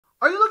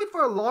Are you looking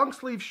for a long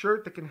sleeve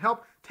shirt that can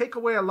help take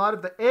away a lot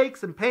of the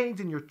aches and pains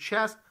in your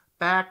chest,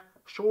 back,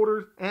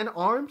 shoulders, and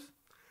arms?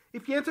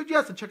 If you answered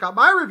yes, then check out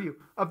my review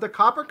of the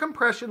copper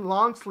compression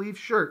long sleeve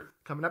shirt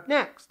coming up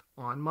next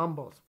on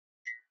Mumbles.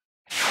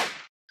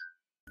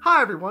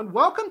 Hi everyone,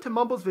 welcome to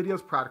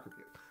MumblesVideos product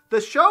review,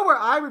 the show where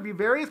I review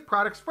various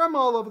products from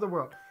all over the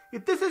world.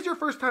 If this is your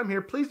first time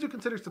here, please do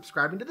consider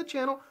subscribing to the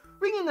channel,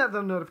 ringing that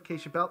little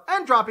notification bell,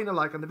 and dropping a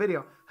like on the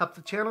video. Helps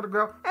the channel to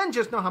grow, and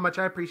just know how much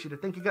I appreciate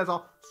it. Thank you guys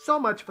all so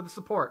much for the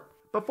support.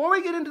 Before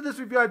we get into this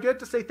review, I'd like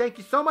to say thank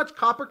you so much,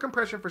 Copper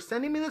Compression, for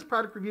sending me this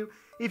product review.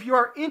 If you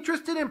are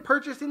interested in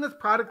purchasing this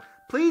product,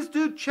 please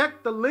do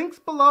check the links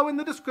below in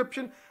the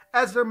description,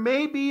 as there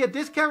may be a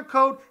discount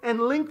code and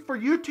link for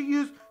you to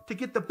use to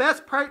get the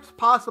best price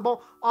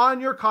possible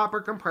on your copper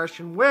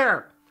compression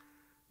wear.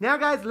 Now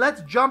guys,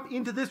 let's jump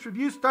into this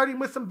review, starting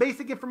with some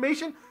basic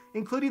information,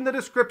 including the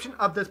description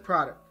of this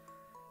product.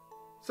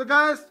 So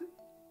guys,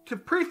 to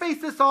preface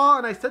this all,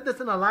 and I said this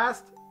in the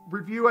last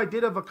review I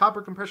did of a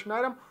copper compression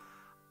item,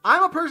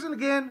 I'm a person,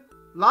 again,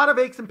 a lot of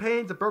aches and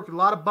pains. I've broken a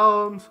lot of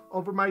bones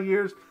over my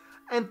years,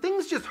 and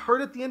things just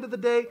hurt at the end of the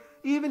day,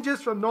 even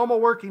just from normal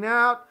working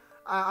out.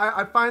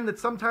 I find that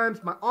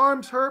sometimes my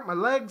arms hurt, my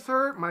legs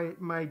hurt,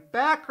 my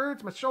back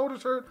hurts, my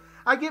shoulders hurt.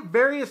 I get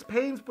various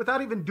pains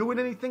without even doing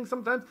anything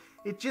sometimes.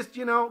 It just,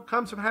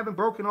 comes from having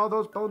broken all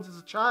those bones as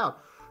a child.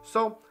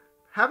 So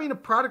having a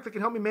product that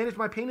can help me manage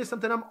my pain is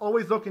something I'm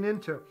always looking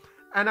into.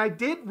 And I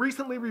did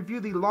recently review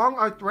the long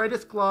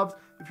arthritis gloves.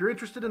 If you're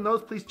interested in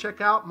those, please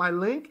check out my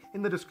link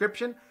in the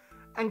description.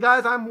 And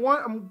guys, I'm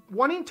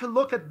wanting to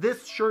look at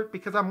this shirt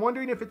because I'm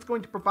wondering if it's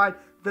going to provide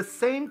the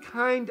same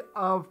kind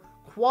of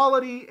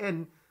quality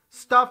and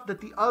stuff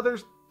that the other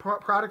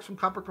products from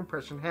Copper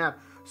Compression have.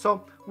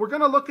 So we're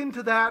going to look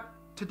into that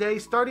today,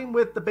 starting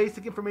with the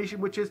basic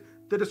information, which is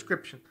the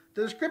description.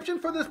 The description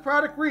for this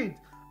product reads: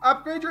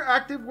 upgrade your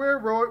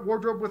activewear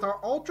wardrobe with our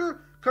ultra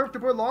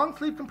comfortable long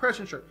sleeve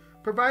compression shirt.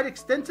 Provide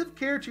extensive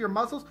care to your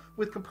muscles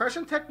with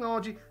compression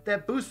technology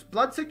that boosts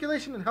blood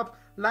circulation and helps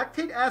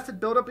lactate acid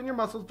buildup in your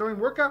muscles during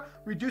workout,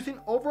 reducing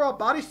overall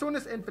body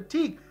soreness and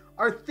fatigue.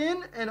 Our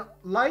thin and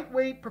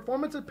lightweight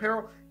performance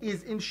apparel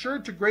is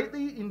ensured to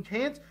greatly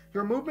enhance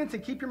your movements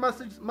and keep your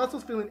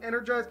muscles feeling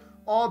energized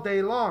all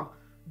day long.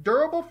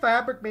 Durable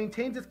fabric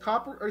maintains its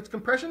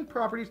compression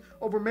properties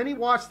over many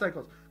wash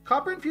cycles.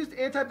 Copper-infused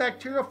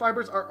antibacterial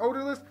fibers are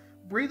odorless.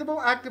 Breathable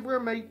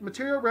activewear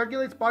material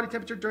regulates body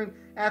temperature during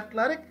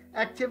athletic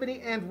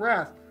activity and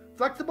rest.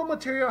 Flexible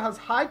material has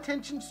high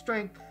tension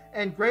strength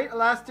and great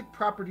elastic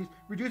properties,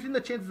 reducing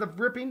the chances of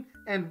ripping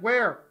and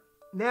wear.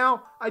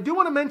 Now, I do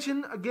want to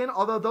mention, again,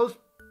 although those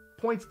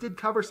points did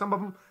cover some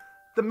of them,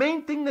 the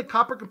main thing that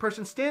Copper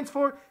Compression stands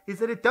for is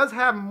that it does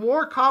have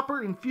more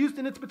copper infused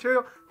in its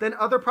material than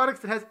other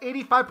products. It has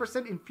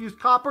 85% infused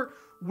copper,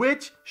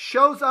 which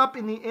shows up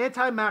in the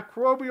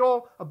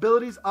antimicrobial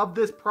abilities of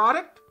this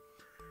product,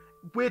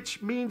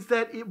 which means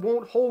that it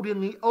won't hold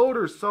in the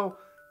odors. So,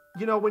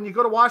 when you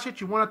go to wash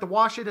it, you won't have to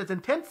wash it as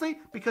intensely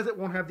because it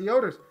won't have the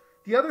odors.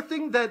 The other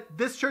thing that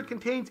this shirt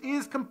contains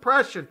is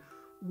compression,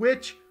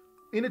 which,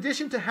 in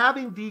addition to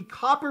having the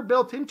copper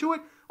built into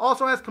it,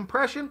 also has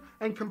compression.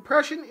 And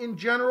compression in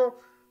general,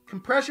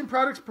 compression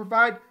products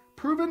provide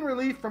proven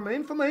relief from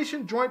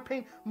inflammation, joint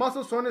pain,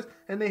 muscle soreness,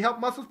 and they help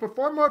muscles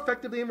perform more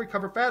effectively and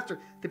recover faster.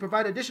 They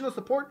provide additional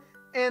support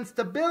and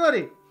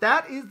stability.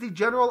 That is the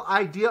general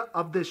idea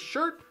of this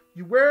shirt.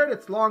 You wear it,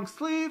 it's long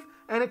sleeve,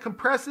 and it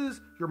compresses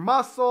your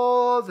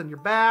muscles and your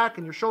back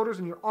and your shoulders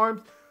and your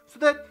arms so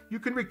that you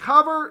can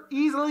recover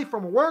easily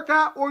from a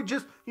workout or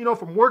just,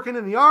 from working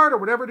in the yard or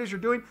whatever it is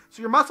you're doing.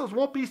 So your muscles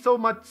won't be so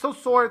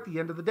sore at the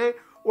end of the day.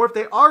 Or if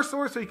they are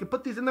sore, so you can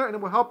put these in there and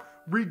it will help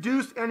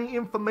reduce any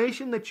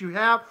inflammation that you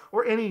have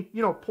or any,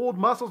 pulled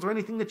muscles or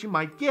anything that you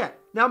might get.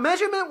 Now,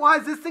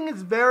 measurement-wise, this thing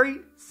is very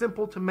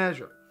simple to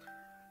measure.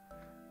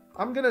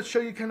 I'm going to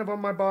show you kind of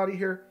on my body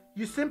here.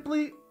 You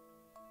simply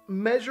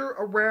measure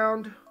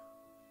around,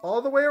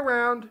 all the way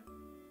around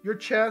your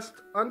chest,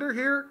 under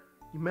here.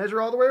 You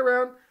measure all the way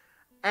around,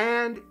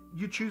 and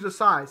you choose a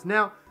size.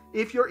 Now,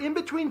 if you're in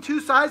between two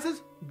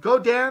sizes, go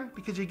down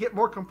because you get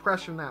more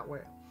compression that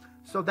way.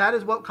 So that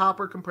is what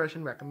Copper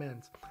Compression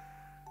recommends.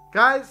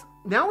 Guys,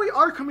 now we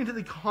are coming to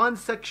the con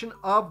section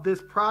of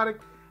this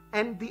product,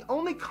 and the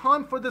only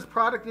con for this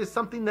product is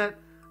something that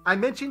I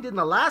mentioned in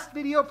the last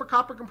video for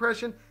Copper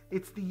Compression.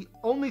 It's the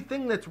only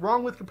thing that's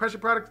wrong with compression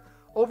products.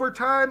 Over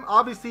time,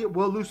 obviously, it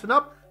will loosen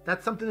up.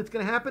 That's something that's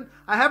going to happen.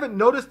 I haven't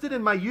noticed it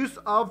in my use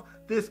of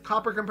this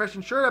Copper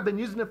Compression shirt. I've been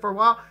using it for a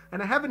while,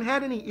 and I haven't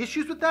had any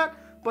issues with that.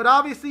 But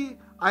obviously,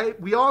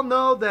 we all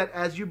know that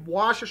as you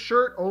wash a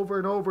shirt over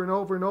and over and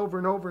over and over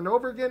and over and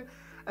over again,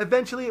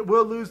 eventually it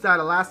will lose that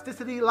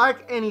elasticity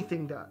like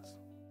anything does.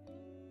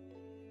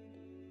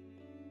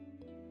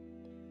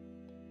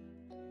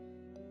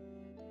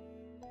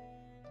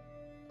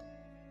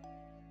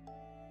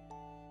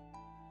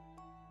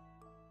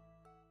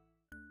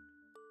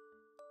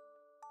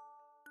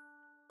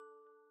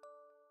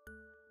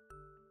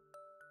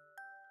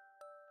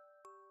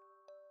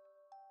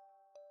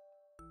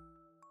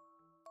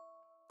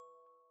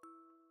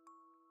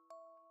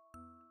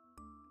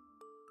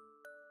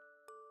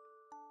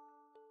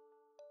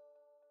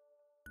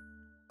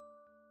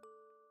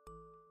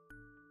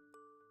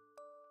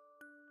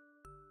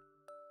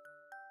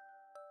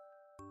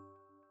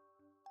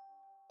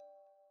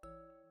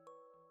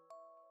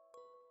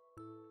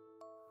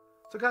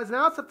 So guys,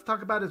 now all I have to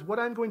talk about is what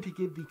I'm going to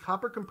give the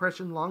copper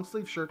compression long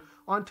sleeve shirt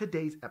on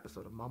today's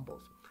episode of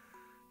Mumbles.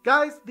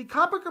 Guys, the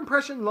copper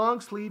compression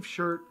long sleeve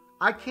shirt,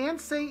 I can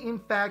say in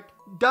fact,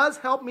 does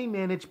help me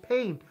manage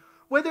pain.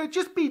 Whether it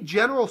just be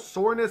general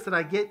soreness that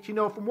I get,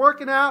 from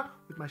working out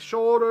with my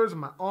shoulders and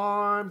my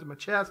arms and my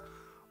chest,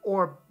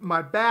 or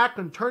my back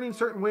and turning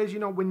certain ways,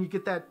 when you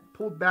get that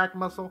pulled back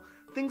muscle,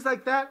 things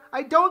like that,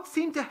 I don't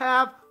seem to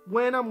have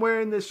when I'm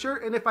wearing this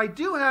shirt. And if I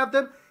do have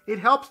them, it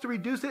helps to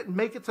reduce it and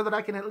make it so that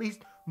I can at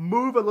least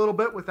move a little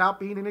bit without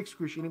being in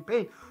excruciating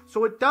pain.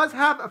 So it does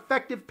have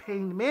effective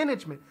pain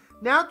management.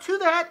 Now, to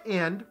that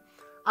end,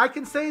 I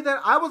can say that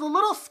I was a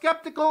little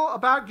skeptical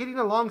about getting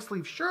a long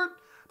sleeve shirt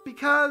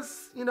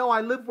because,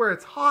 I live where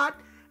it's hot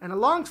and a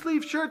long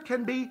sleeve shirt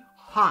can be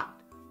hot.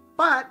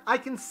 But I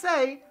can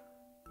say,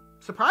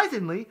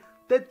 surprisingly,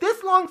 that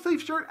this long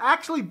sleeve shirt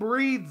actually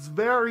breathes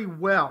very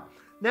well.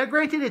 Now,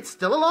 granted, it's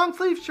still a long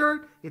sleeve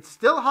shirt. It's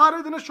still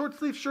hotter than a short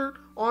sleeve shirt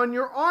on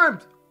your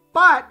arms,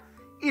 but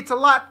it's a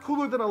lot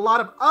cooler than a lot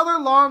of other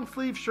long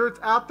sleeve shirts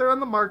out there on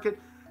the market.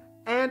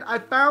 And I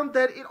found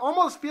that it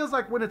almost feels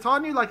like when it's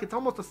on you, like it's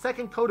almost a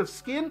second coat of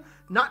skin,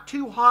 not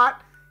too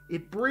hot.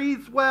 It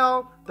breathes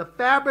well. The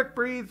fabric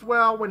breathes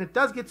well. When it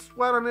does get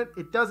sweat on it,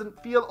 it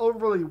doesn't feel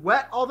overly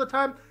wet all the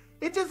time.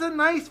 It's just a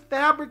nice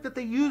fabric that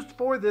they used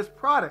for this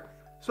product.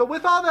 So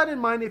with all that in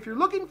mind, if you're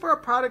looking for a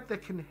product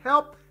that can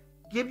help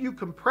give you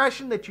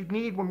compression that you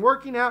need when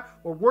working out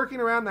or working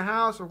around the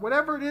house or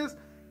whatever it is,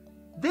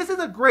 this is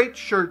a great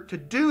shirt to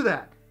do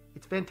that.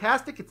 It's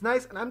fantastic, it's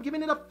nice, and I'm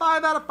giving it a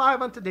 5 out of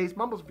 5 on today's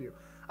Mumbles Review.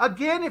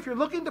 Again, if you're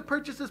looking to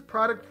purchase this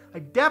product, I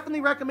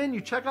definitely recommend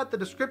you check out the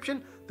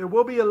description. There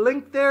will be a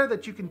link there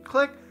that you can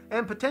click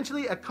and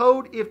potentially a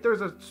code if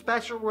there's a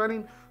special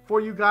running for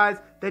you guys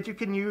that you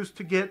can use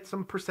to get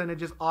some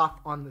percentages off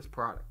on this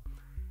product.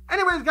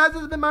 Anyways, guys,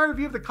 this has been my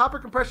review of the copper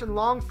compression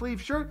long sleeve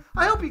shirt.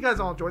 I hope you guys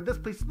all enjoyed this.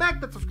 Please smack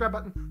that subscribe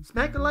button,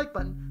 smack the like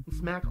button, and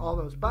smack all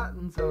those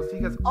buttons. And I'll see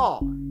you guys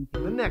all in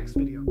the next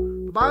video.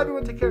 Bye-bye,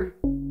 everyone. Take care.